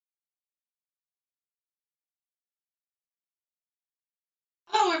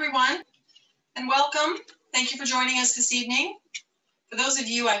Hello, everyone, and welcome. Thank you for joining us this evening. For those of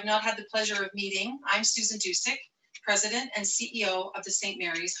you I've not had the pleasure of meeting, I'm Susan Dusick, President and CEO of the St.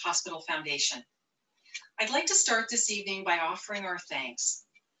 Mary's Hospital Foundation. I'd like to start this evening by offering our thanks.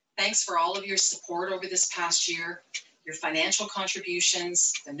 Thanks for all of your support over this past year, your financial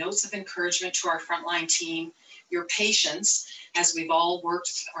contributions, the notes of encouragement to our frontline team, your patience as we've all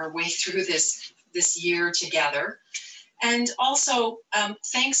worked our way through this year together. And also,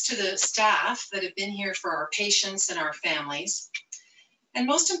 thanks to the staff that have been here for our patients and our families. And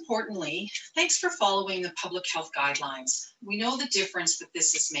most importantly, thanks for following the public health guidelines. We know the difference that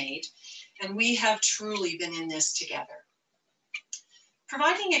this has made, and we have truly been in this together.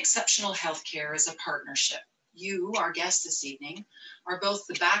 Providing exceptional healthcare is a partnership. You, our guests this evening, are both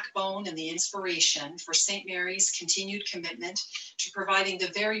the backbone and the inspiration for St. Mary's continued commitment to providing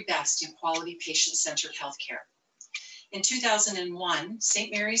the very best in quality patient-centered healthcare. In 2001,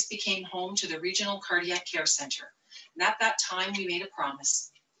 St. Mary's became home to the Regional Cardiac Care Center. And at that time, we made a promise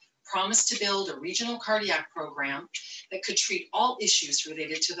to build a regional cardiac program that could treat all issues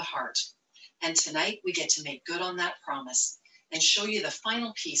related to the heart. And tonight, we get to make good on that promise and show you the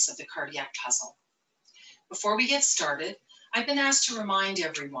final piece of the cardiac puzzle. Before we get started, I've been asked to remind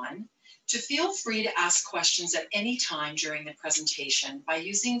everyone to feel free to ask questions at any time during the presentation by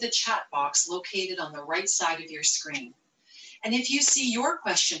using the chat box located on the right side of your screen. And if you see your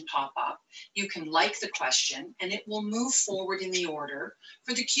question pop up, you can like the question and it will move forward in the order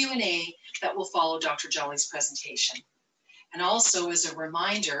for the Q&A that will follow Dr. Jolly's presentation. And also as a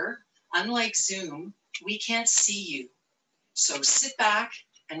reminder, unlike Zoom, we can't see you. So sit back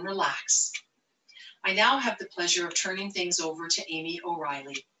and relax. I now have the pleasure of turning things over to Amy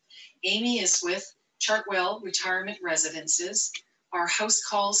O'Reilly. Amy is with Chartwell Retirement Residences, our House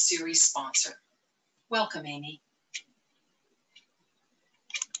Call series sponsor. Welcome, Amy.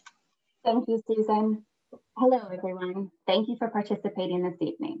 Thank you, Susan. Hello, everyone. Thank you for participating this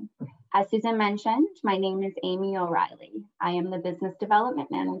evening. As Susan mentioned, my name is Amy O'Reilly. I am the Business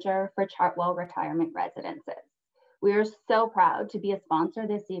Development Manager for Chartwell Retirement Residences. We are so proud to be a sponsor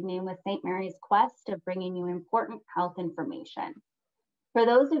this evening with St. Mary's quest of bringing you important health information. For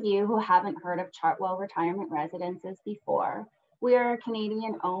those of you who haven't heard of Chartwell Retirement Residences before, we are a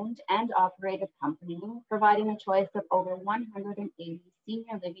Canadian-owned and operated company providing a choice of over 180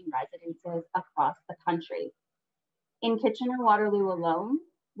 senior living residences across the country. In Kitchener-Waterloo alone,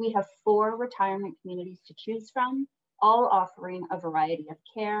 we have 4 retirement communities to choose from, all offering a variety of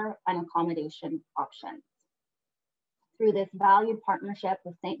care and accommodation options. Through this valued partnership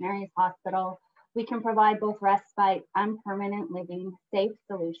with St. Mary's Hospital, we can provide both respite and permanent living safe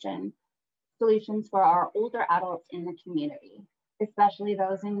solutions for our older adults in the community, especially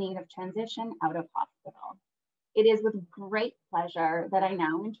those in need of transition out of hospital. It is with great pleasure that I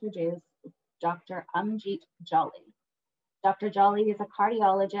now introduce Dr. Amjit Jolly. Dr. Jolly is a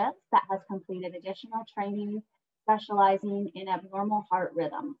cardiologist that has completed additional training specializing in abnormal heart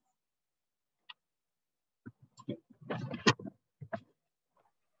rhythms.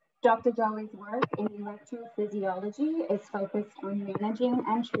 Dr. Jolly's work in electrophysiology is focused on managing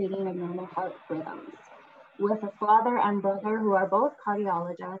and treating abnormal heart rhythms. With a father and brother who are both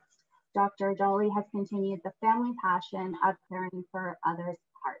cardiologists, Dr. Jolly has continued the family passion of caring for others'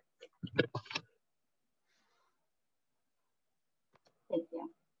 hearts. Thank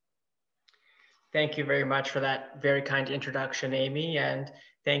you. Thank you very much for that very kind introduction, Amy, and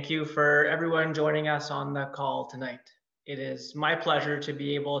thank you for everyone joining us on the call tonight. It is my pleasure to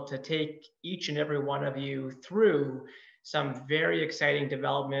be able to take each and every one of you through some very exciting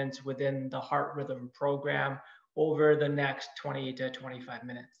developments within the Heart Rhythm program over the next 20 to 25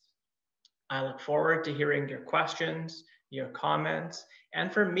 minutes. I look forward to hearing your questions, your comments,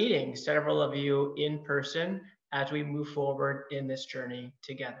 and for meeting several of you in person as we move forward in this journey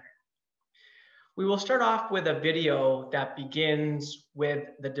together. We will start off with a video that begins with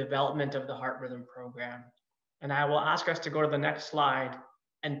the development of the Heart Rhythm program. And I will ask us to go to the next slide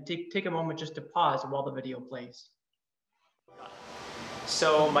and take a moment just to pause while the video plays.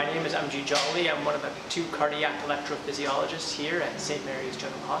 So my name is Amjit Jolly. I'm one of the 2 cardiac electrophysiologists here at St. Mary's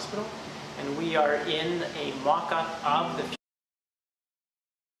General Hospital. And we are in a mock-up of the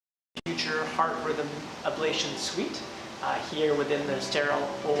future Heart Rhythm Ablation Suite here within the sterile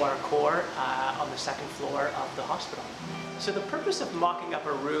OR core on the 2nd floor of the hospital. So the purpose of mocking up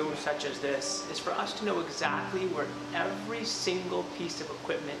a room such as this is for us to know exactly where every single piece of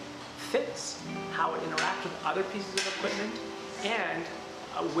equipment fits, how it interacts with other pieces of equipment, and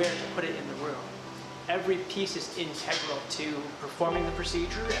where to put it in the room. Every piece is integral to performing the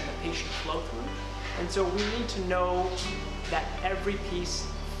procedure and the patient flow through, And so we need to know that every piece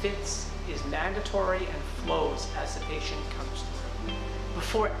fits, is mandatory, and flows as the patient comes through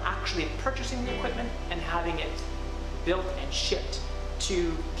before actually purchasing the equipment and having it built and shipped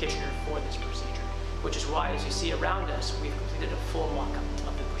to Kitchener for this procedure, which is why, as you see around us, we've completed a full mock-up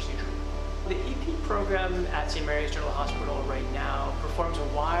of the procedure. The EP program at St. Mary's General Hospital right now performs a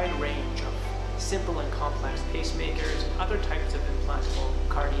wide range of simple and complex pacemakers and other types of implantable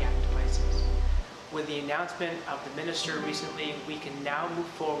cardiac devices. With the announcement of the minister recently, we can now move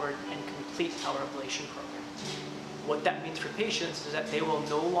forward and complete our ablation program. What that means for patients is that they will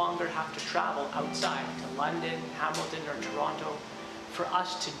no longer have to travel outside to London, Hamilton, or Toronto for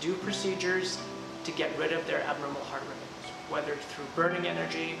us to do procedures to get rid of their abnormal heart rhythms. Whether through burning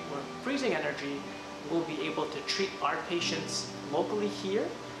energy or freezing energy, we'll be able to treat our patients locally here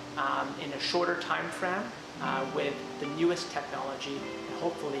in a shorter time frame with the newest technology and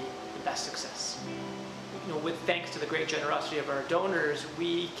hopefully the best success. You know, with thanks to the great generosity of our donors,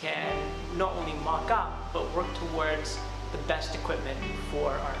 we can not only mock up, but work towards the best equipment for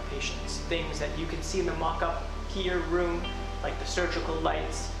our patients. Things that you can see in the mock-up here room, like the surgical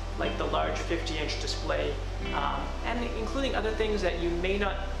lights, like the large 50-inch display, and including other things that you may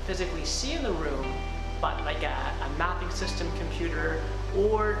not physically see in the room, but like a mapping system computer,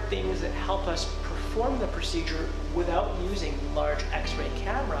 or things that help us perform the procedure without using large X-ray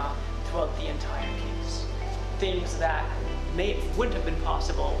camera throughout the entire case. Things that wouldn't have been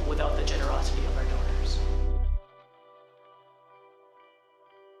possible without the generosity of our donors.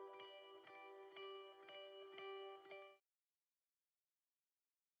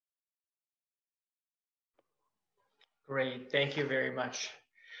 Great, thank you very much.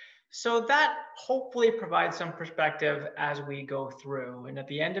 So that hopefully provides some perspective as we go through. And at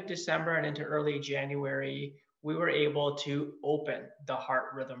the end of December and into early January, we were able to open the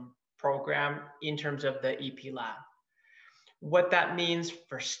Heart Rhythm program in terms of the EP lab. What that means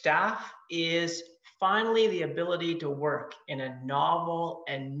for staff is finally the ability to work in a novel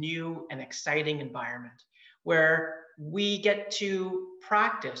and new and exciting environment where we get to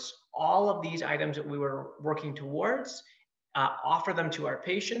practice all of these items that we were working towards, offer them to our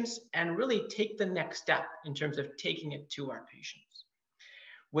patients, and really take the next step in terms of taking it to our patients.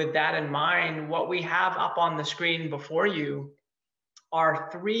 With that in mind, what we have up on the screen before you are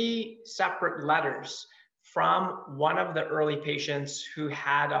 3 separate letters from one of the early patients who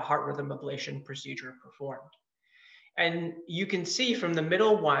had a heart rhythm ablation procedure performed. And you can see from the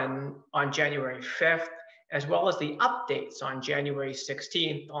middle one on January 5th, as well as the updates on January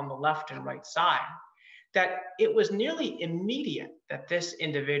 16th on the left and right side, that it was nearly immediate that this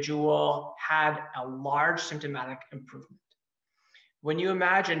individual had a large symptomatic improvement. When you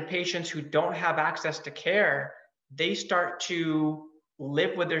imagine patients who don't have access to care, they start to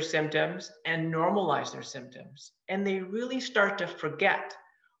live with their symptoms and normalize their symptoms. And they really start to forget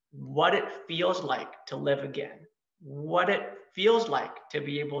what it feels like to live again, what it feels like to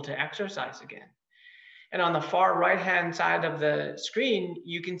be able to exercise again. And on the far right-hand side of the screen,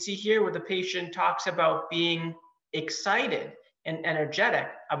 you can see here where the patient talks about being excited and energetic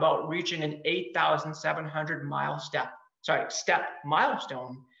about reaching an 8,700 step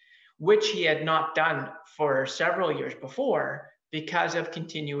milestone, which he had not done for several years before because of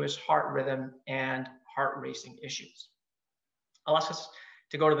continuous heart rhythm and heart racing issues. I'll ask us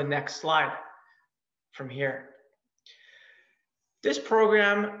to go to the next slide from here. This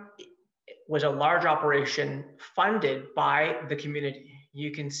program was a large operation funded by the community.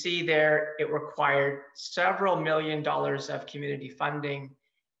 You can see there it required several $1 million of community funding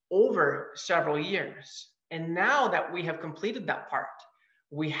over several years. And now that we have completed that part,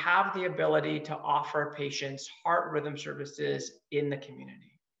 we have the ability to offer patients heart rhythm services in the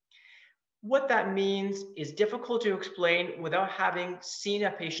community. What that means is difficult to explain without having seen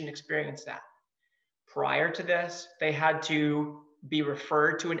a patient experience that. Prior to this, they had to be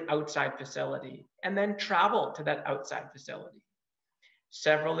referred to an outside facility and then travel to that outside facility.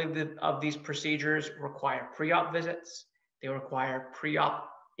 Several of these procedures require pre-op visits. They require pre-op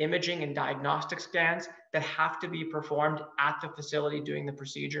imaging and diagnostic scans that have to be performed at the facility doing the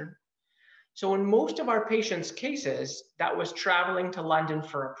procedure. So in most of our patients' cases, that was traveling to London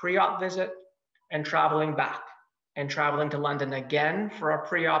for a pre-op visit and traveling back, and traveling to London again for a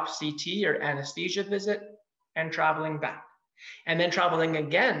pre-op CT or anesthesia visit and traveling back. And then traveling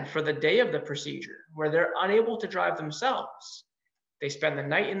again for the day of the procedure where they're unable to drive themselves. They spend the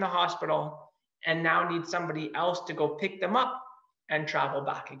night in the hospital and now need somebody else to go pick them up and travel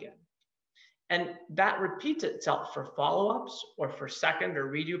back again. And that repeats itself for follow-ups or for second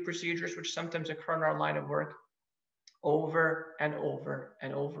or redo procedures, which sometimes occur in our line of work, over and over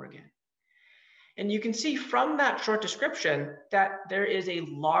and over again. And you can see from that short description that there is a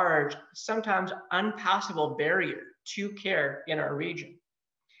large, sometimes unpassable barrier to care in our region.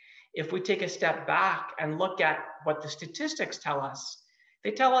 If we take a step back and look at what the statistics tell us,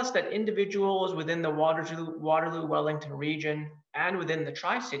 they tell us that individuals within the Waterloo-Wellington region and within the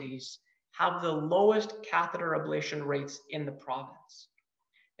Tri-Cities have the lowest catheter ablation rates in the province.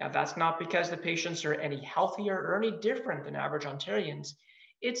 Now, that's not because the patients are any healthier or any different than average Ontarians.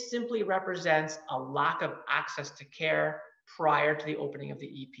 It simply represents a lack of access to care prior to the opening of the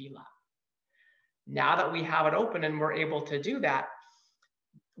EP lab. Now that we have it open and we're able to do that,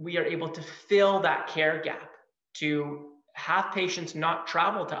 we are able to fill that care gap, to have patients not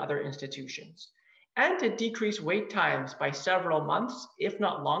travel to other institutions, and to decrease wait times by several months, if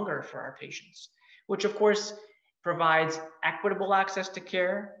not longer, for our patients, which of course provides equitable access to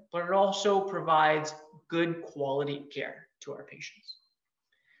care, but it also provides good quality care to our patients.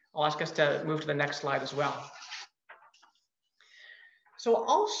 I'll ask us to move to the next slide as well. So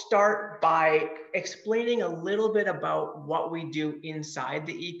I'll start by explaining a little bit about what we do inside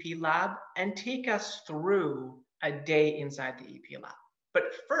the EP lab and take us through a day inside the EP lab. But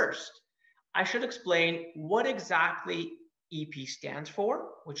first, I should explain what exactly EP stands for,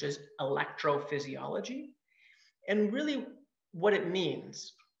 which is electrophysiology, and really what it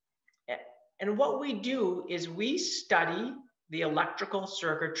means. And what we do is we study the electrical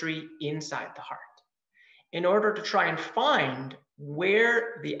circuitry inside the heart in order to try and find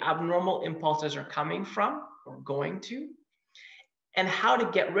where the abnormal impulses are coming from or going to, and how to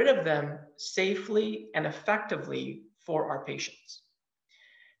get rid of them safely and effectively for our patients.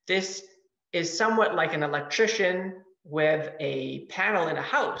 This is somewhat like an electrician with a panel in a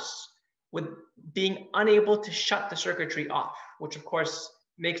house with being unable to shut the circuitry off, which of course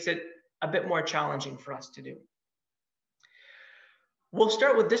makes it a bit more challenging for us to do. We'll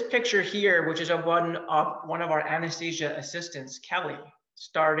start with this picture here, which is of one of our anesthesia assistants, Kelly,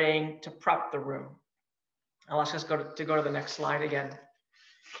 starting to prep the room. I'll ask us to go to the next slide again.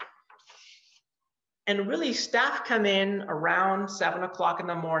 And really, staff come in around 7 o'clock in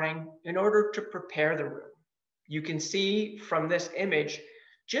the morning in order to prepare the room. You can see from this image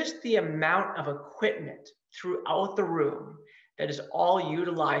just the amount of equipment throughout the room that is all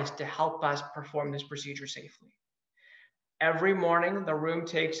utilized to help us perform this procedure safely. Every morning, the room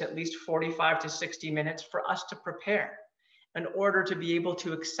takes at least 45 to 60 minutes for us to prepare in order to be able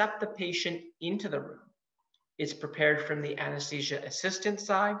to accept the patient into the room. It's prepared from the anesthesia assistant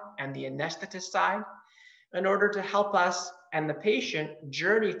side and the anesthetist side in order to help us and the patient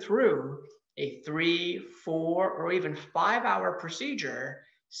journey through a 3, 4, or even 5-hour procedure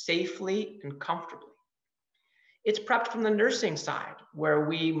safely and comfortably. It's prepped from the nursing side, where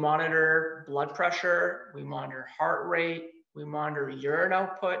we monitor blood pressure, we monitor heart rate, we monitor urine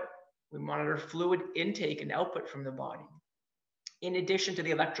output, we monitor fluid intake and output from the body, in addition to the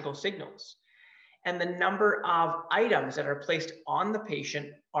electrical signals. And the number of items that are placed on the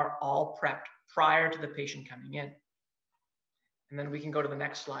patient are all prepped prior to the patient coming in. And then we can go to the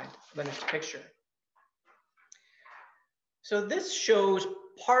next slide, the next picture. So this shows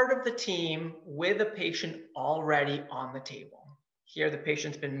part of the team with a patient already on the table. Here, the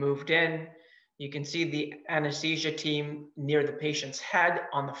patient's been moved in. You can see the anesthesia team near the patient's head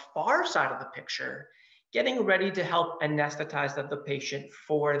on the far side of the picture, getting ready to help anesthetize the patient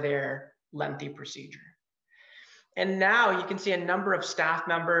for their lengthy procedure. And now you can see a number of staff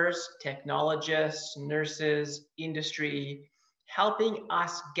members, technologists, nurses, industry, helping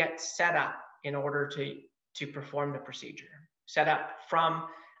us get set up in order to perform the procedure. Set up from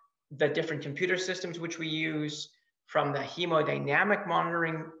the different computer systems which we use, from the hemodynamic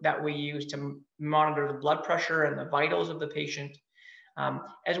monitoring that we use to monitor the blood pressure and the vitals of the patient,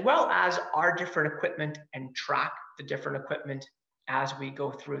 as well as our different equipment and track the different equipment as we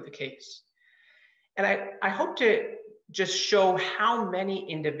go through the case. And I hope to just show how many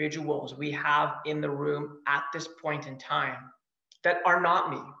individuals we have in the room at this point in time that are not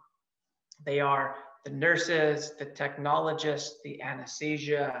me. They are the nurses, the technologists, the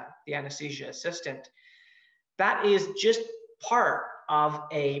anesthesia assistant. That is just part of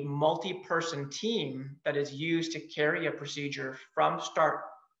a multi-person team that is used to carry a procedure from start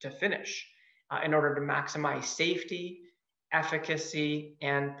to finish in order to maximize safety, efficacy,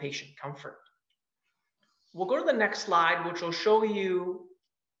 and patient comfort. We'll go to the next slide, which will show you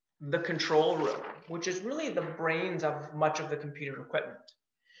the control room, which is really the brains of much of the computer equipment.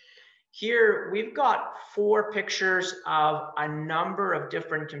 Here, we've got 4 pictures of a number of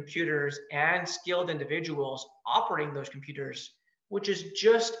different computers and skilled individuals operating those computers, which is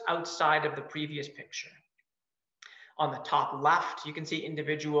just outside of the previous picture. On the top left, you can see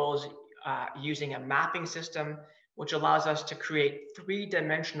individuals using a mapping system, which allows us to create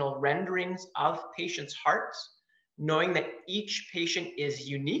three-dimensional renderings of patients' hearts, knowing that each patient is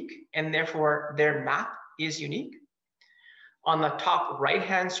unique and therefore their map is unique. On the top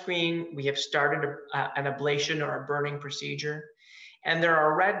right-hand screen, we have started an ablation or a burning procedure, and there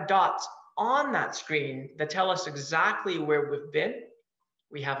are red dots on that screen that tell us exactly where we've been.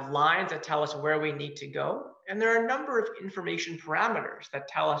 We have lines that tell us where we need to go, and there are a number of information parameters that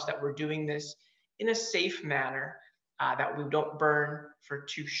tell us that we're doing this in a safe manner, that we don't burn for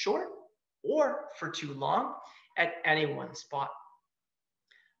too short or for too long at any one spot.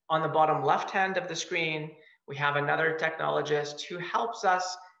 On the bottom left hand of the screen, we have another technologist who helps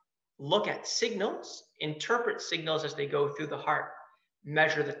us look at signals, interpret signals as they go through the heart,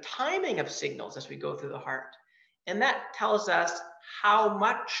 measure the timing of signals as we go through the heart. And that tells us how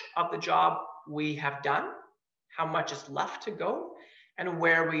much of the job we have done, how much is left to go, and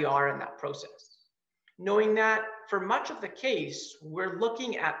where we are in that process. Knowing that for much of the case, we're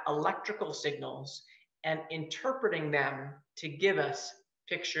looking at electrical signals and interpreting them to give us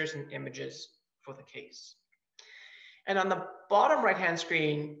pictures and images for the case. And on the bottom right-hand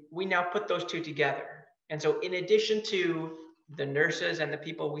screen, we now put those two together. And so in addition to the nurses and the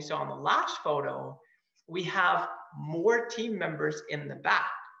people we saw in the last photo, we have more team members in the back,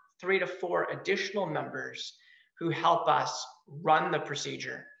 3 to 4 additional members who help us run the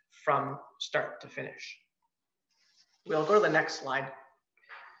procedure from start to finish. We'll go to the next slide.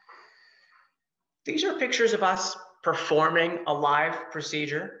 These are pictures of us performing a live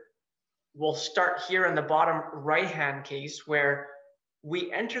procedure. We'll start here in the bottom right-hand case where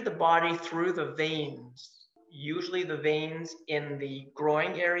we enter the body through the veins, usually the veins in the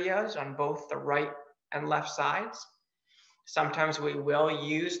groin areas on both the right and left sides. Sometimes we will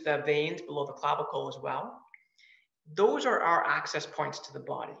use the veins below the clavicle as well. Those are our access points to the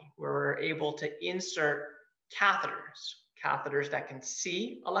body, where we're able to insert catheters that can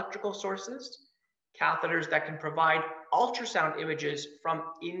see electrical sources, catheters that can provide ultrasound images from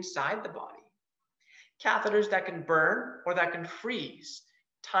inside the body, catheters that can burn or that can freeze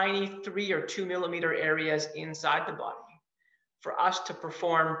tiny 3 or 2 millimeter areas inside the body for us to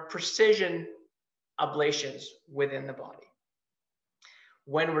perform precision ablations within the body.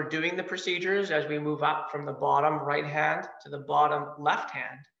 When we're doing the procedures, as we move up from the bottom right hand to the bottom left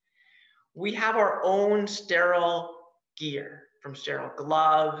hand, we have our own sterile gear, from sterile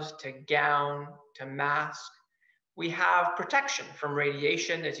gloves to gown to mask. We have protection from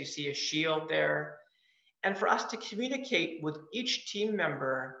radiation, as you see a shield there. And for us to communicate with each team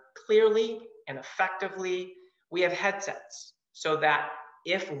member clearly and effectively, we have headsets so that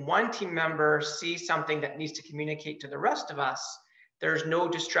if one team member sees something that needs to communicate to the rest of us, there's no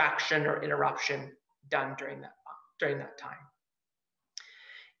distraction or interruption done during that time.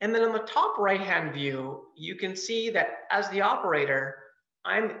 And then on the top right-hand view, you can see that as the operator,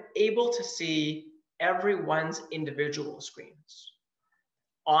 I'm able to see everyone's individual screens.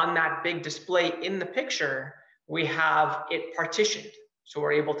 On that big display in the picture, we have it partitioned. So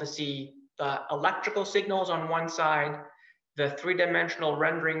we're able to see the electrical signals on one side, the three-dimensional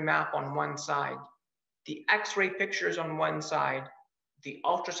rendering map on one side, the X-ray pictures on one side, the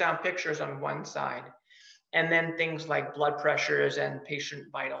ultrasound pictures on one side, and then things like blood pressures and patient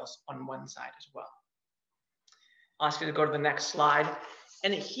vitals on one side as well. I'll ask you to go to the next slide.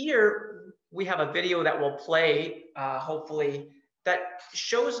 And here we have a video that will play, hopefully, that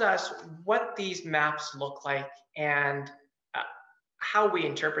shows us what these maps look like and how we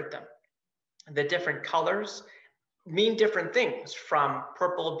interpret them. The different colors mean different things, from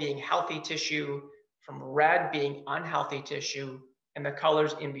purple being healthy tissue, from red being unhealthy tissue, and the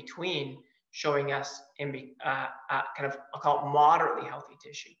colors in between showing us kind of, I'll call it moderately healthy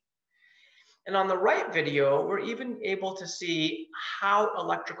tissue. And on the right video, we're even able to see how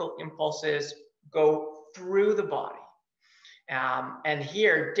electrical impulses go through the body. And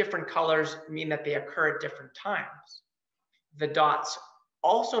here, different colors mean that they occur at different times. The dots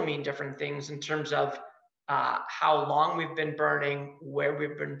also mean different things in terms of how long we've been burning, where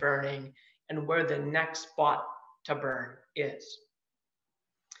we've been burning, and where the next spot to burn is.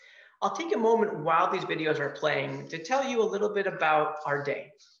 I'll take a moment while these videos are playing to tell you a little bit about our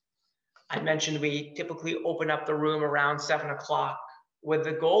day. I mentioned we typically open up the room around 7 o'clock with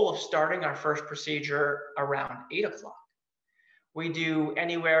the goal of starting our first procedure around 8 o'clock. We do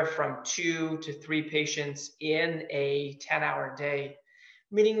anywhere from 2 to 3 patients in a 10-hour day,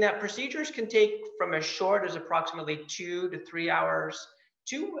 meaning that procedures can take from as short as approximately 2 to 3 hours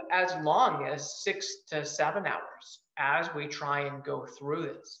to as long as 6 to 7 hours as we try and go through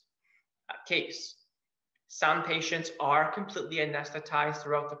this case. Some patients are completely anesthetized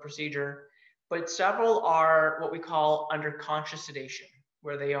throughout the procedure, but several are what we call under conscious sedation,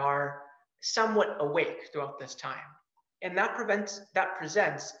 where they are somewhat awake throughout this time. And that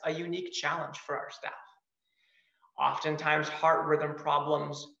presents a unique challenge for our staff. Oftentimes, heart rhythm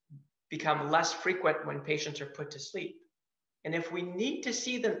problems become less frequent when patients are put to sleep. And if we need to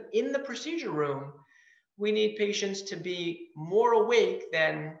see them in the procedure room, we need patients to be more awake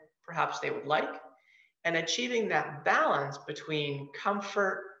than perhaps they would like. And achieving that balance between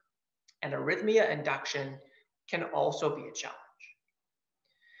comfort and arrhythmia induction can also be a challenge.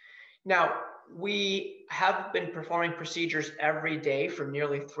 Now, we have been performing procedures every day for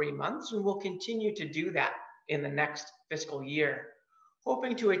nearly 3 months, and we'll continue to do that in the next fiscal year,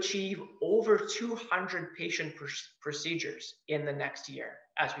 hoping to achieve over 200 patient procedures in the next year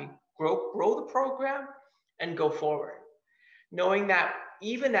as we grow the program and go forward. Knowing that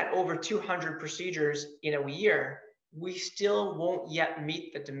even at over 200 procedures in a year, we still won't yet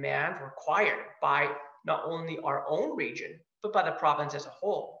meet the demand required by not only our own region, but by the province as a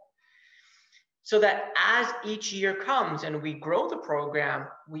whole. So that as each year comes and we grow the program,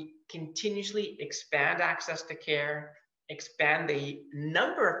 we continuously expand access to care, expand the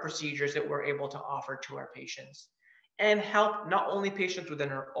number of procedures that we're able to offer to our patients, and help not only patients within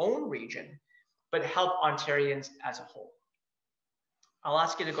our own region, but help Ontarians as a whole. I'll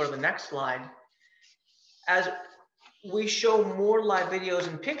ask you to go to the next slide. As we show more live videos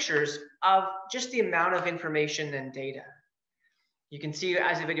and pictures of just the amount of information and data. You can see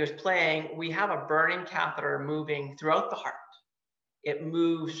as the video is playing, we have a burning catheter moving throughout the heart. It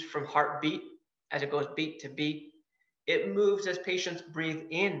moves from heartbeat as it goes beat to beat. It moves as patients breathe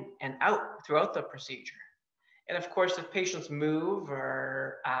in and out throughout the procedure. And of course, if patients move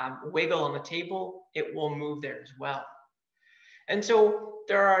or wiggle on the table, it will move there as well. And so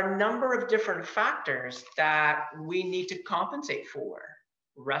there are a number of different factors that we need to compensate for: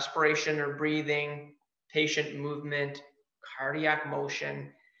 respiration or breathing, patient movement, cardiac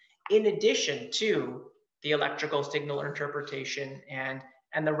motion, in addition to the electrical signal interpretation and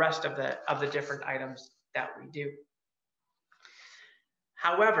the rest of the different items that we do.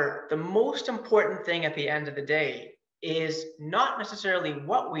 However, the most important thing at the end of the day is not necessarily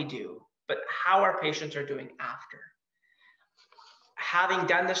what we do, but how our patients are doing after. Having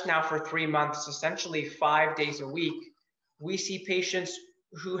done this now for 3 months, essentially 5 days a week, we see patients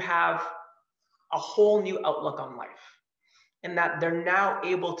who have a whole new outlook on life, and that they're now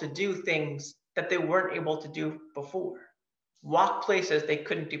able to do things that they weren't able to do before. Walk places they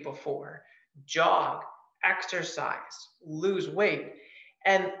couldn't do before, jog, exercise, lose weight.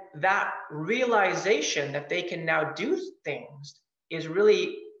 And that realization that they can now do things is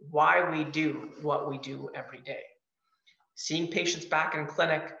really why we do what we do every day. Seeing patients back in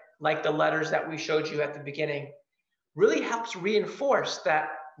clinic, like the letters that we showed you at the beginning, really helps reinforce that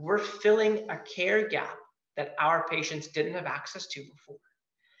we're filling a care gap that our patients didn't have access to before.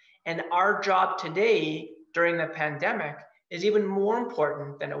 And our job today during the pandemic is even more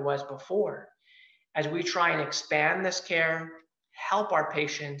important than it was before, as we try and expand this care, help our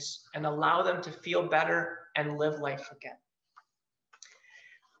patients, and allow them to feel better and live life again.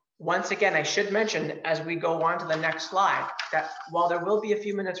 Once again, I should mention as we go on to the next slide that while there will be a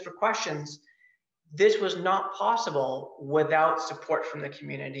few minutes for questions, this was not possible without support from the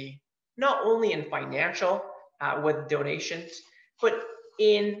community, not only in financial with donations, but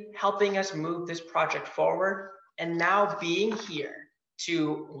in helping us move this project forward, and now being here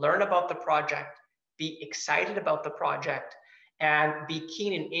to learn about the project, be excited about the project, and be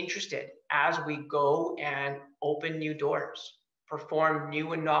keen and interested as we go and open new doors, perform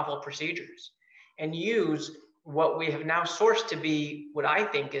new and novel procedures, and use what we have now sourced to be what I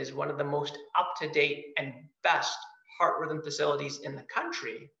think is one of the most up-to-date and best heart rhythm facilities in the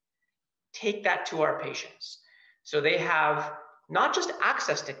country. Take that to our patients so they have not just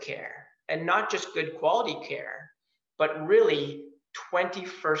access to care and not just good quality care, but really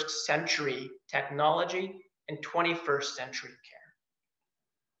 21st century technology and 21st century care.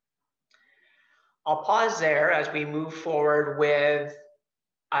 I'll pause there as we move forward with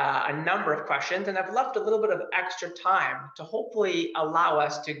a number of questions, and I've left a little bit of extra time to hopefully allow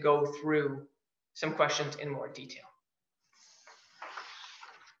us to go through some questions in more detail.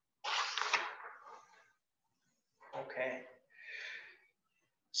 Okay.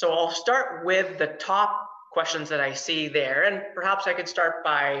 So I'll start with the top questions that I see there, and perhaps I could start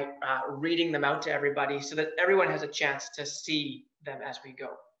by reading them out to everybody so that everyone has a chance to see them as we go.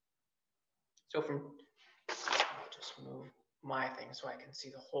 So I'll just move my thing so I can see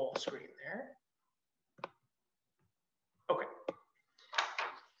the whole screen there. Okay.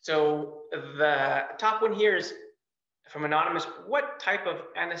 So the top one here is from Anonymous, what type of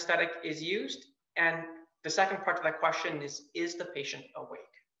anesthetic is used? And the second part of that question is the patient awake?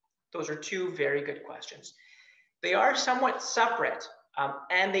 Those are two very good questions. They are somewhat separate,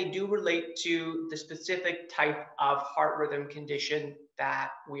 and they do relate to the specific type of heart rhythm condition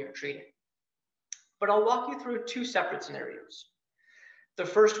that we are treating. But I'll walk you through two separate scenarios. The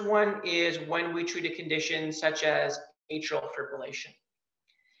first one is when we treat a condition such as atrial fibrillation.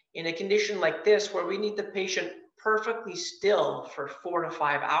 In a condition like this, where we need the patient perfectly still for 4 to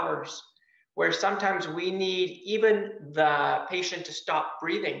 5 hours, where sometimes we need even the patient to stop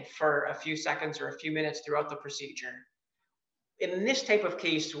breathing for a few seconds or a few minutes throughout the procedure. In this type of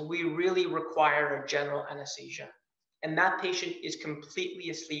case, we really require a general anesthesia, and that patient is completely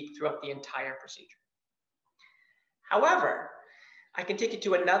asleep throughout the entire procedure. However, I can take you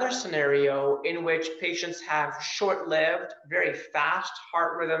to another scenario in which patients have short-lived, very fast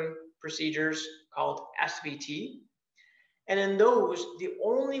heart rhythm procedures called SVT. And in those, the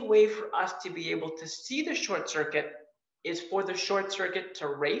only way for us to be able to see the short circuit is for the short circuit to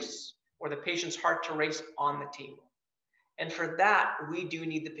race, or the patient's heart to race on the table. And for that, we do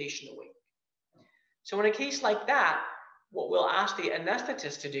need the patient awake. So in a case like that, what we'll ask the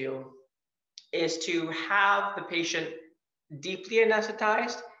anesthetist to do is to have the patient deeply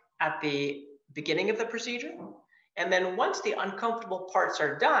anesthetized at the beginning of the procedure. And then once the uncomfortable parts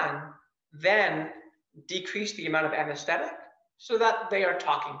are done, then decrease the amount of anesthetic so that they are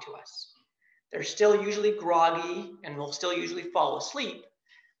talking to us. They're still usually groggy and will still usually fall asleep,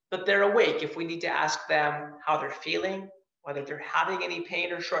 but they're awake if we need to ask them how they're feeling, whether they're having any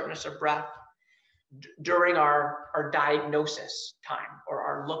pain or shortness of breath during our diagnosis time or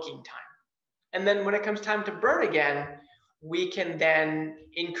our looking time. And then when it comes time to burn again, we can then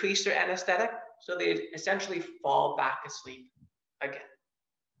increase their anesthetic so they essentially fall back asleep again.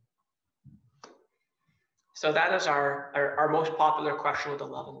 So that is our most popular question with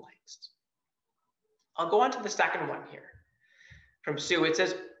 11 likes. I'll go on to the second one here from Sue. It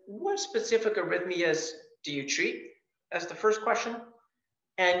says, what specific arrhythmias do you treat? As the first question.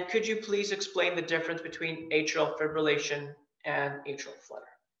 And could you please explain the difference between atrial fibrillation and atrial flutter?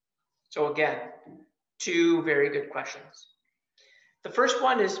 So again, two very good questions. The first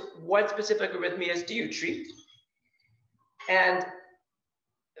one is, what specific arrhythmias do you treat? And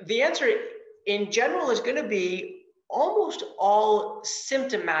the answer in general is going to be almost all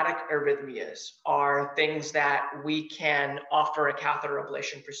symptomatic arrhythmias are things that we can offer a catheter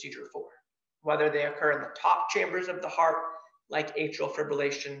ablation procedure for, whether they occur in the top chambers of the heart, like atrial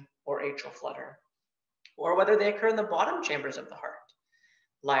fibrillation or atrial flutter, or whether they occur in the bottom chambers of the heart,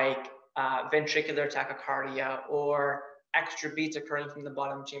 like ventricular tachycardia or extra beats occurring from the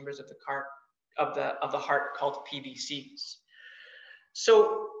bottom chambers of the heart called PVCs.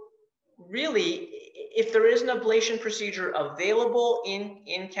 So really, if there is an ablation procedure available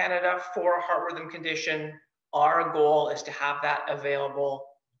in Canada for a heart rhythm condition, our goal is to have that available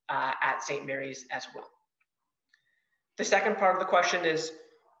at St. Mary's as well. The second part of the question is,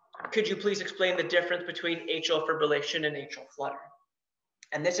 could you please explain the difference between atrial fibrillation and atrial flutter?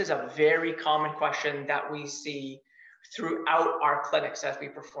 And this is a very common question that we see throughout our clinics as we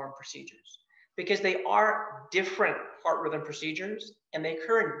perform procedures, because they are different heart rhythm procedures and they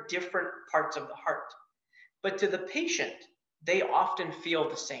occur in different parts of the heart. But to the patient, they often feel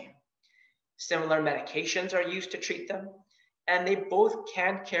the same. Similar medications are used to treat them, and they both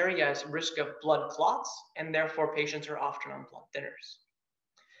can carry a risk of blood clots, and therefore patients are often on blood thinners.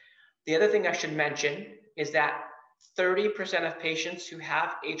 The other thing I should mention is that 30% of patients who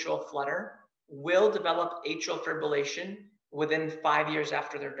have atrial flutter will develop atrial fibrillation within 5 years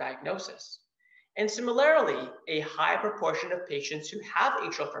after their diagnosis. And similarly, a high proportion of patients who have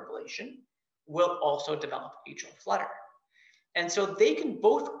atrial fibrillation will also develop atrial flutter. And so they can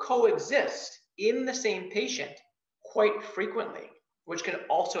both coexist in the same patient quite frequently, which can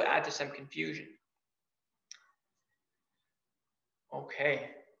also add to some confusion. Okay,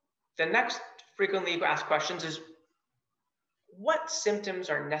 the next frequently asked questions is, what symptoms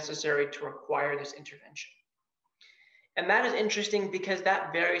are necessary to require this intervention? And that is interesting because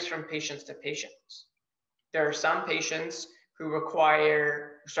that varies from patients to patients. There are some patients who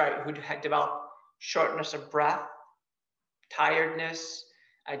develop shortness of breath, tiredness,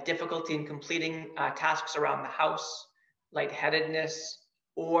 difficulty in completing tasks around the house, lightheadedness,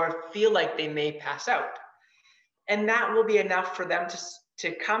 or feel like they may pass out. And that will be enough for them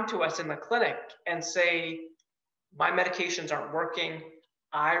to come to us in the clinic and say, my medications aren't working,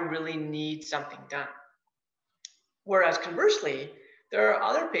 I really need something done. Whereas conversely, there are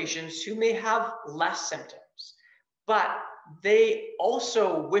other patients who may have less symptoms, but they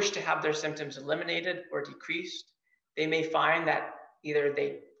also wish to have their symptoms eliminated or decreased. They may find that either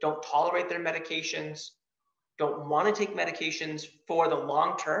they don't tolerate their medications, don't want to take medications for the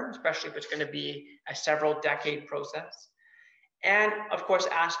long term, especially if it's going to be a several decade process, and of course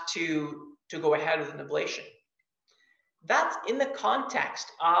ask to go ahead with an ablation. That's in the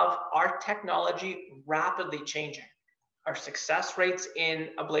context of our technology rapidly changing. Our success rates in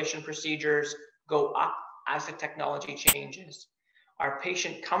ablation procedures go up as the technology changes. Our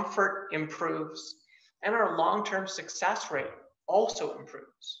patient comfort improves, and our long-term success rate also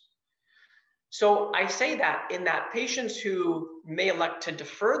improves. So I say that in that patients who may elect to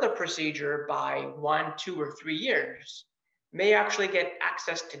defer the procedure by 1, 2, or 3 years may actually get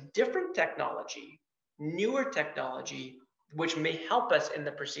access to different technology, newer technology, which may help us in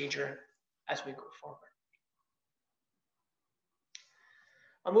the procedure as we go forward.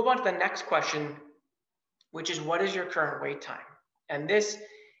 I'll move on to the next question, which is, what is your current wait time? And this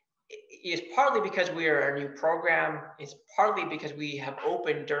is partly because we are a new program. It's partly because we have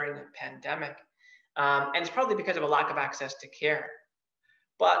opened during the pandemic. And it's partly because of a lack of access to care.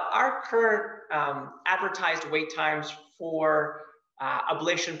 But our current advertised wait times for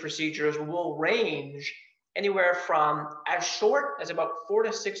ablation procedures will range anywhere from as short as about 4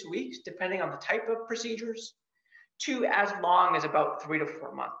 to 6 weeks, depending on the type of procedures, to as long as about 3 to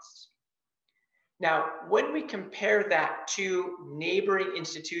 4 months. Now, when we compare that to neighboring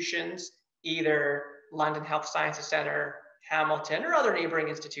institutions, either London Health Sciences Centre, Hamilton, or other neighboring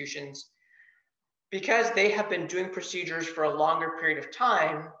institutions, because they have been doing procedures for a longer period of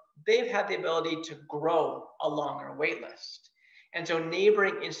time, they've had the ability to grow a longer wait list. And so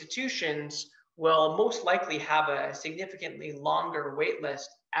neighboring institutions will most likely have a significantly longer wait list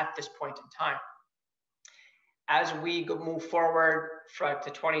at this point in time. As we move forward to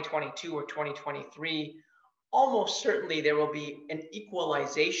 2022 or 2023, almost certainly there will be an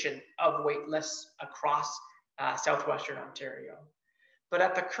equalization of wait lists across Southwestern Ontario. But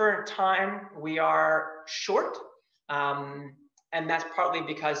at the current time, we are short, and that's partly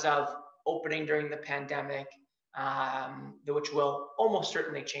because of opening during the pandemic, which will almost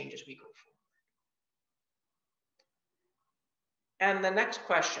certainly change as we go forward. And the next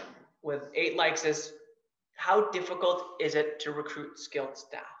question with 8 likes is, how difficult is it to recruit skilled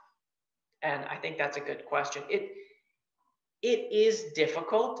staff? And I think that's a good question. It is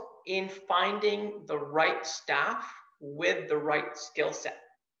difficult in finding the right staff with the right skill set,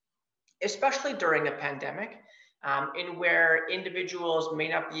 especially during a pandemic, in where individuals may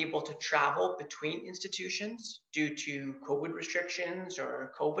not be able to travel between institutions due to COVID restrictions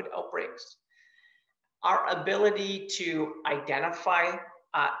or COVID outbreaks. Our ability to identify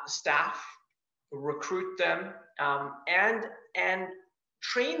staff, recruit them, and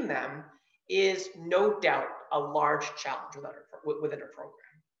train them is no doubt a large challenge within our program.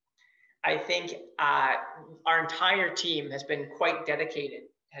 I think our entire team has been quite dedicated,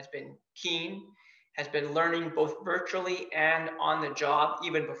 has been keen, has been learning both virtually and on the job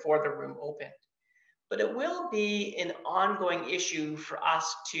even before the room opened. But it will be an ongoing issue for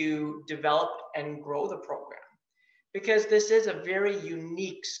us to develop and grow the program, because this is a very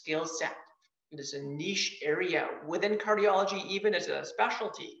unique skill set. It is a niche area within cardiology, even as a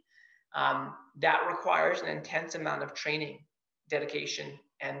specialty, that requires an intense amount of training, dedication,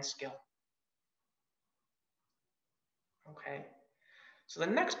 and skill. Okay, so the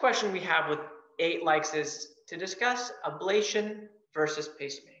next question we have with 8 likes is to discuss ablation versus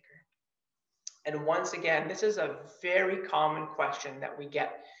pacemaker. And once again, this is a very common question that we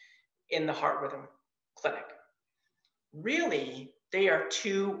get in the Heart Rhythm Clinic. Really, they are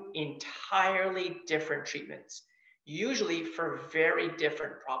 2 entirely different treatments, usually for very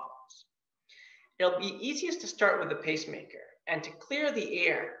different problems. It'll be easiest to start with the pacemaker, and to clear the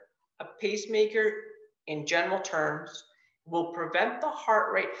air, a pacemaker, in general terms, will prevent the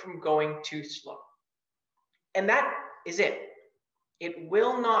heart rate from going too slow. And that is it. It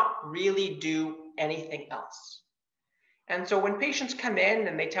will not really do anything else. And so when patients come in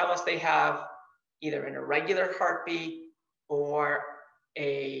and they tell us they have either an irregular heartbeat or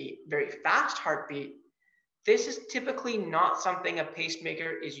a very fast heartbeat, this is typically not something a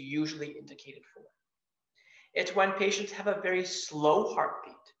pacemaker is usually indicated for. It's when patients have a very slow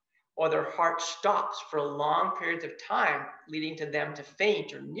heartbeat, or their heart stops for long periods of time, leading to them to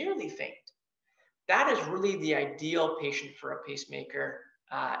faint or nearly faint. That is really the ideal patient for a pacemaker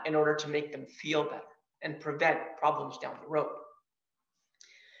in order to make them feel better and prevent problems down the road.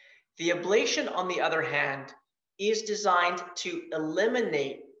 The ablation, on the other hand, is designed to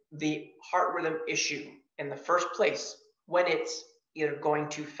eliminate the heart rhythm issue in the first place when it's either going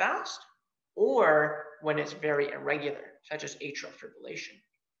too fast or when it's very irregular, such as atrial fibrillation.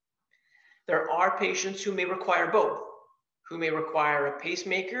 There are patients who may require both, who may require a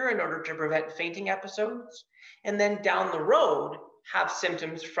pacemaker in order to prevent fainting episodes, and then down the road have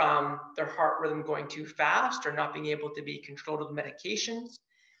symptoms from their heart rhythm going too fast or not being able to be controlled with medications,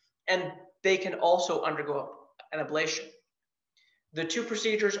 and they can also undergo an ablation. The two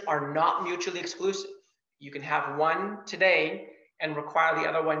procedures are not mutually exclusive. You can have one today and require the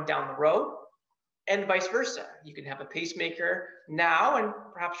other one down the road, and vice versa. You can have a pacemaker now and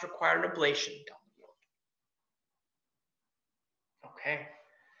perhaps require an ablation down the road. Okay.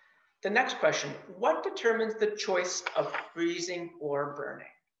 The next question, what determines the choice of freezing or burning?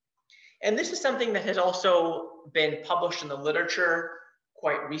 And this is something that has also been published in the literature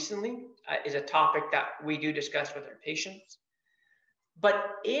quite recently, is a topic that we do discuss with our patients.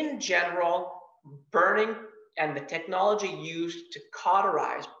 But in general, burning and the technology used to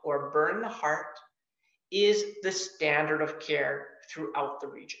cauterize or burn the heart is the standard of care throughout the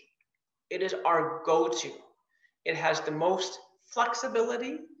region. It is our go-to. It has the most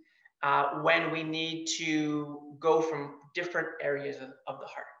flexibility when we need to go from different areas of the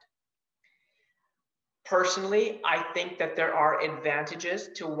heart. Personally, I think that there are advantages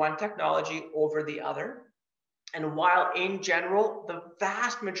to one technology over the other. And while in general, the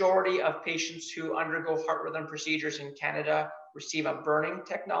vast majority of patients who undergo heart rhythm procedures in Canada receive a burning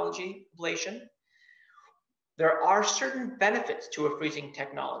technology ablation, there are certain benefits to a freezing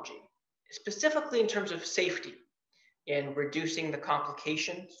technology, specifically in terms of safety, in reducing the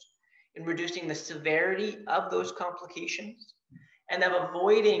complications, in reducing the severity of those complications, and of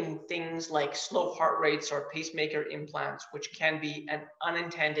avoiding things like slow heart rates or pacemaker implants, which can be an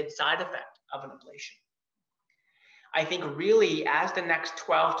unintended side effect of an ablation. I think really as the next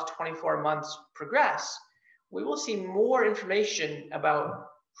 12 to 24 months progress, we will see more information about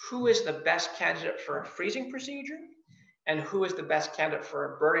who is the best candidate for a freezing procedure and who is the best candidate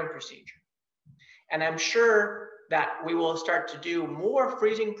for a burning procedure. And I'm sure that we will start to do more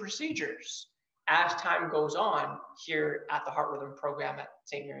freezing procedures as time goes on here at the Heart Rhythm Program at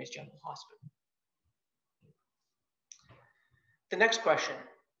St. Mary's General Hospital. The next question.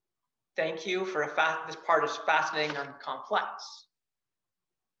 Thank you for this part is fascinating and complex.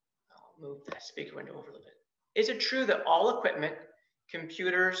 I'll move the speaker window over a little bit. Is it true that all equipment,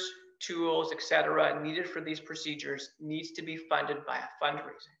 computers, tools, etc., needed for these procedures needs to be funded by a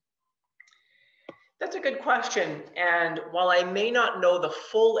fundraising? That's a good question. And while I may not know the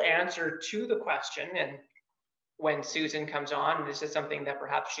full answer to the question, and when Susan comes on, this is something that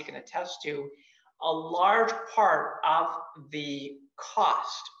perhaps she can attest to, a large part of the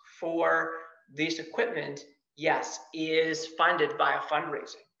cost for this equipment, yes, is funded by a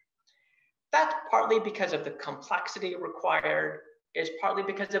fundraising. That's partly because of the complexity required, it's partly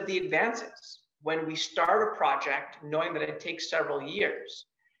because of the advances. When we start a project, knowing that it takes several years,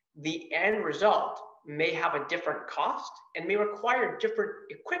 the end result may have a different cost and may require different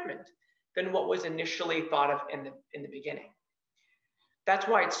equipment than what was initially thought of in the beginning. That's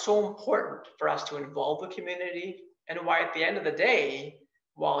why it's so important for us to involve the community, and why at the end of the day,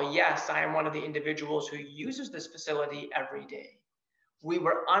 while yes, I am one of the individuals who uses this facility every day, we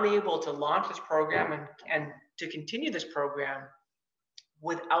were unable to launch this program and to continue this program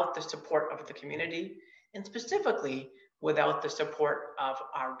without the support of the community, and specifically without the support of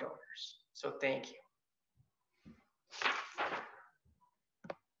our donors. So thank you.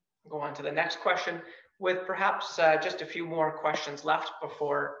 Go on to the next question with perhaps just a few more questions left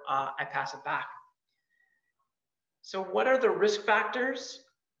before I pass it back. So what are the risk factors?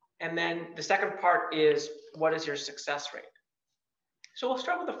 And then the second part is, what is your success rate? So we'll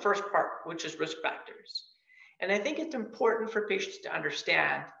start with the first part, which is risk factors. And I think it's important for patients to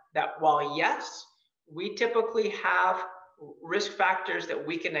understand that while yes, we typically have risk factors that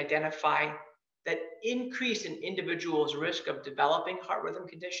we can identify that increase an individual's risk of developing heart rhythm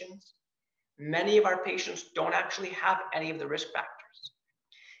conditions, many of our patients don't actually have any of the risk factors.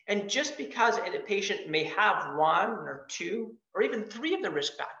 And just because a patient may have one or two or even three of the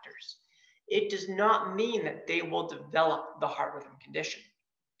risk factors, it does not mean that they will develop the heart rhythm condition.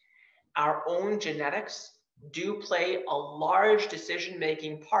 Our own genetics do play a large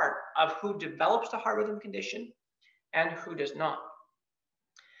decision-making part of who develops the heart rhythm condition and who does not.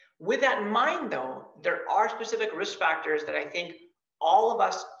 With that in mind, though, there are specific risk factors that I think all of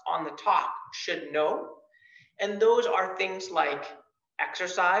us on the talk should know. And those are things like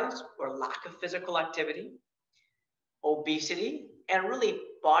exercise or lack of physical activity, obesity, and really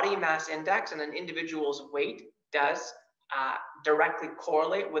body mass index and an individual's weight does directly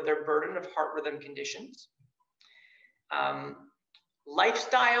correlate with their burden of heart rhythm conditions.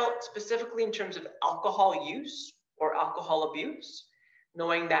 Lifestyle, specifically in terms of alcohol use or alcohol abuse,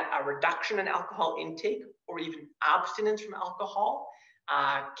 knowing that a reduction in alcohol intake or even abstinence from alcohol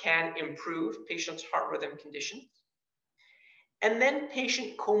can improve patients' heart rhythm conditions. And then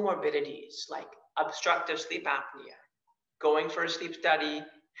patient comorbidities like obstructive sleep apnea, going for a sleep study,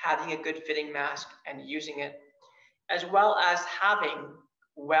 having a good fitting mask and using it, as well as having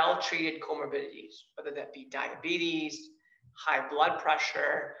well-treated comorbidities, whether that be diabetes, high blood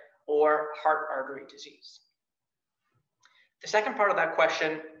pressure, or heart artery disease. The second part of that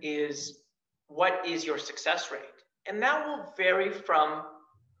question is, what is your success rate? And that will vary from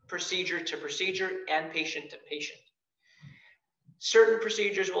procedure to procedure and patient to patient. Certain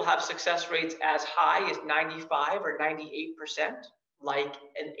procedures will have success rates as high as 95 or 98%, like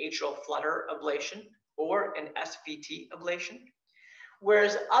an atrial flutter ablation or an SVT ablation.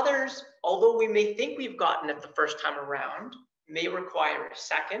 Whereas others, although we may think we've gotten it the first time around, may require a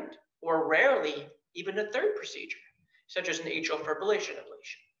second or rarely even a third procedure, such as an atrial fibrillation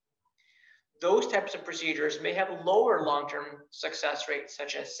ablation. Those types of procedures may have lower long-term success rates,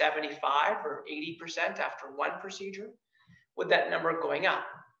 such as 75 or 80% after one procedure, with that number going up.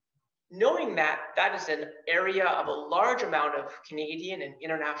 Knowing that that is an area of a large amount of Canadian and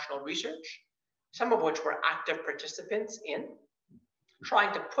international research, some of which we're active participants in,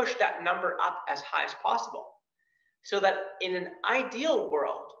 trying to push that number up as high as possible, so that in an ideal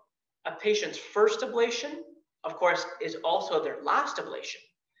world, a patient's first ablation, of course, is also their last ablation,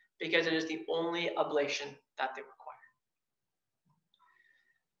 because it is the only ablation that they require.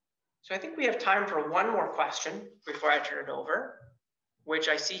 So I think we have time for one more question before I turn it over, which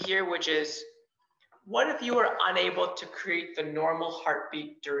I see here, which is, what if you were unable to create the normal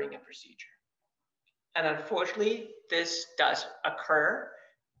heartbeat during a procedure? And unfortunately, this does occur,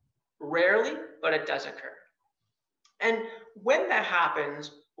 rarely, but it does occur. And when that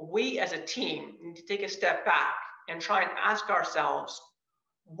happens, we as a team need to take a step back and try and ask ourselves,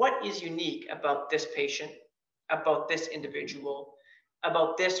 what is unique about this patient, about this individual,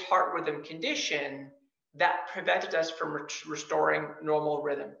 about this heart rhythm condition that prevented us from restoring normal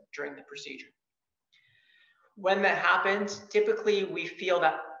rhythm during the procedure? When that happens, typically we feel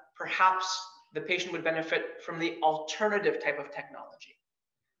that perhaps the patient would benefit from the alternative type of technology.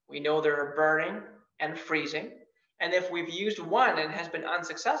 We know there are burning and freezing, and if we've used one and has been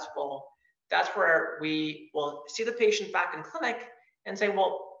unsuccessful, that's where we will see the patient back in clinic and say,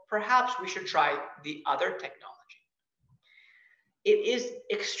 well, perhaps we should try the other technology. It is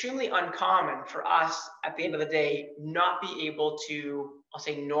extremely uncommon for us at the end of the day not be able to, I'll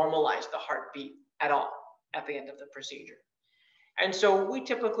say, normalize the heartbeat at all at the end of the procedure. And so we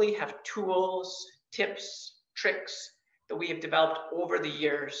typically have tools, tips, tricks that we have developed over the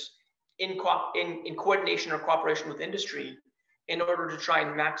years in coordination or cooperation with industry in order to try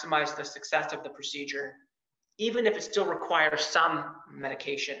and maximize the success of the procedure, even if it still requires some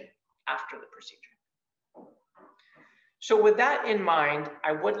medication after the procedure. So with that in mind,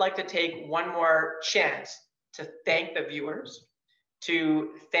 I would like to take one more chance to thank the viewers,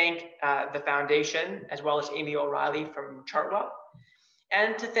 to thank the foundation, as well as Amy O'Reilly from Chartwell,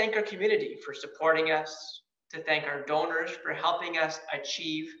 and to thank our community for supporting us, to thank our donors for helping us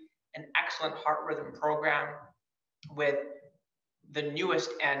achieve an excellent heart rhythm program with the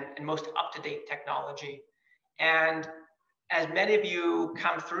newest and most up-to-date technology. And as many of you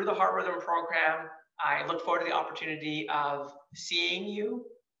come through the heart rhythm program, I look forward to the opportunity of seeing you,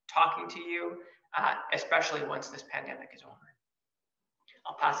 talking to you, especially once this pandemic is over.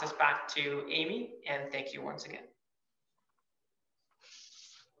 I'll pass this back to Amy, and thank you once again.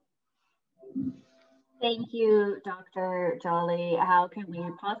 Thank you, Dr. Jolly. How can we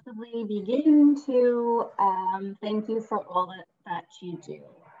possibly begin to thank you for all that you do?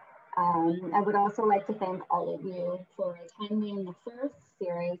 I would also like to thank all of you for attending the first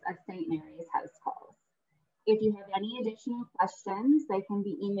series of St. Mary's House Calls. If you have any additional questions, they can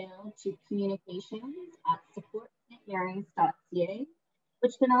be emailed to communications@supportstmarys.ca,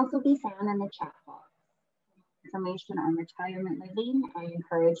 which can also be found in the chat box. Information on retirement living, I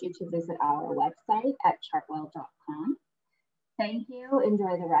encourage you to visit our website at chartwell.com. Thank you.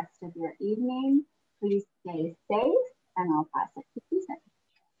 Enjoy the rest of your evening. Please stay safe, and I'll pass it to Susan.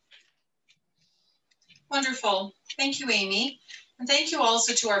 Wonderful. Thank you, Amy. And thank you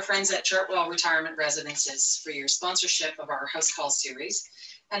also to our friends at Chartwell Retirement Residences for your sponsorship of our House Call series.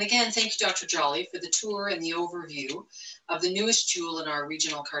 And again, thank you, Dr. Jolly, for the tour and the overview of the newest jewel in our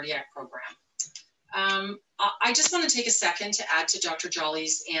regional cardiac program. I just want to take a second to add to Dr.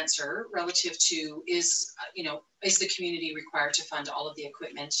 Jolly's answer relative to is the community required to fund all of the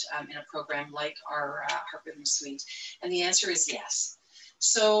equipment in a program like our Heart Rhythm Suite? And the answer is yes.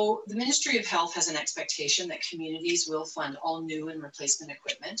 So the Ministry of Health has an expectation that communities will fund all new and replacement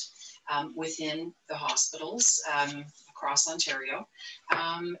equipment within the hospitals across Ontario.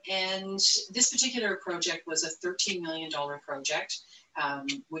 And this particular project was a $13 million project,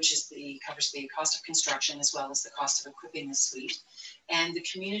 which is covers the cost of construction as well as the cost of equipping the suite. And the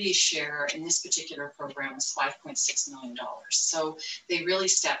community share in this particular program was $5.6 million. So they really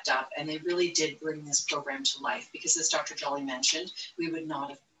stepped up and they really did bring this program to life, because as Dr. Jolly mentioned, it would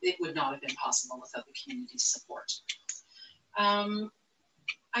not have been possible without the community's support.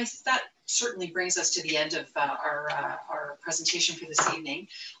 That certainly brings us to the end of our presentation for this evening.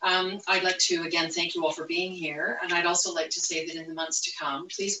 I'd like to again thank you all for being here, and I'd also like to say that in the months to come,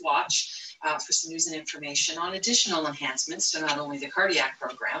 please watch for some news and information on additional enhancements to not only the cardiac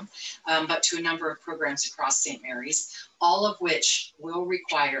program, but to a number of programs across St. Mary's, all of which will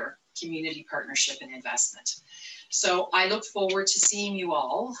require community partnership and investment. So I look forward to seeing you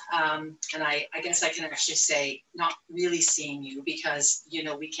all. And I guess I can actually say not really seeing you, because,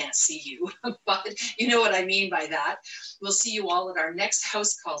 we can't see you, but you know what I mean by that. We'll see you all at our next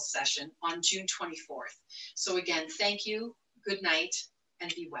house call session on June 24th. So again, thank you, good night,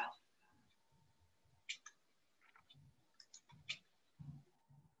 and be well.